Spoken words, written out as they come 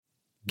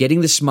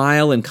Getting the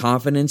smile and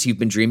confidence you've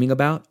been dreaming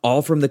about,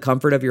 all from the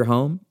comfort of your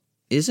home,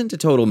 isn't a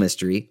total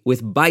mystery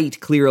with Byte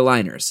clear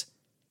aligners.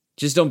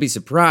 Just don't be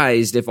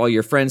surprised if all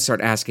your friends start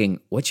asking,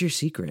 "What's your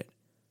secret?"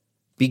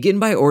 Begin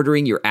by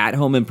ordering your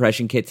at-home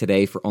impression kit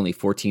today for only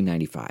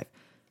 $14.95.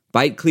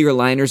 Byte clear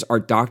aligners are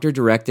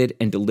doctor-directed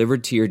and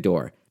delivered to your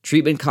door.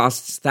 Treatment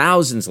costs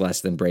thousands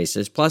less than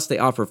braces, plus they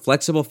offer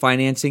flexible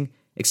financing,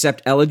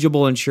 accept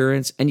eligible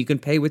insurance, and you can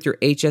pay with your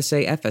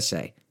HSA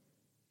FSA.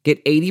 Get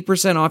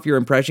 80% off your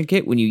impression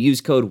kit when you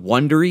use code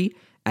WONDERY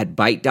at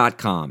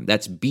Byte.com.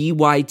 That's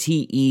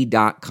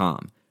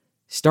BYTE.com.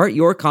 Start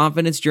your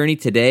confidence journey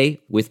today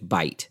with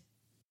Byte.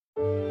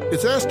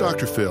 It's Ask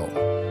Dr. Phil.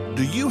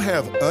 Do you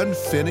have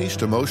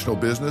unfinished emotional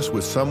business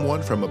with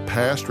someone from a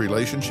past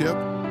relationship?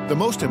 The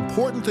most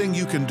important thing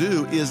you can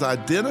do is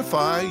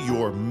identify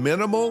your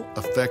minimal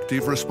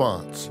effective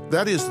response.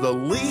 That is the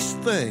least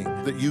thing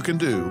that you can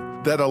do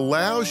that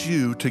allows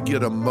you to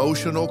get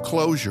emotional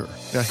closure.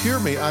 Now hear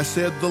me, I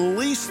said the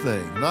least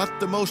thing, not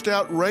the most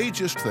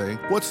outrageous thing.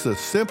 What's the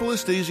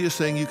simplest, easiest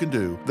thing you can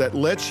do that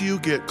lets you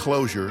get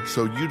closure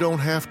so you don't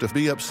have to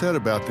be upset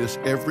about this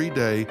every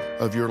day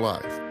of your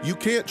life? You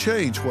can't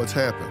change what's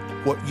happened.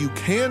 What you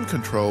can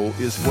control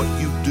is what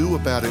you do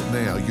about it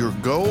now. Your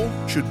goal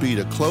should be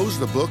to close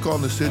the book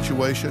on the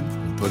situation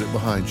and put it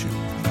behind you.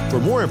 For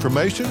more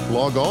information,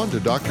 log on to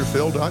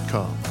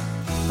drphil.com.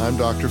 I'm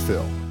Dr.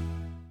 Phil.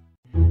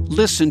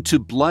 Listen to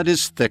Blood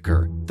is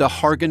Thicker, The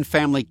Hargan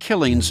Family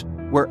Killings,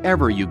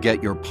 wherever you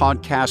get your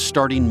podcast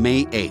starting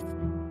May 8th.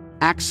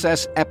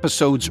 Access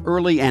episodes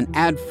early and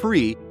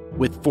ad-free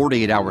with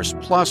 48 Hours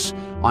Plus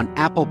on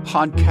Apple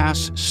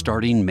Podcasts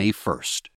starting May 1st.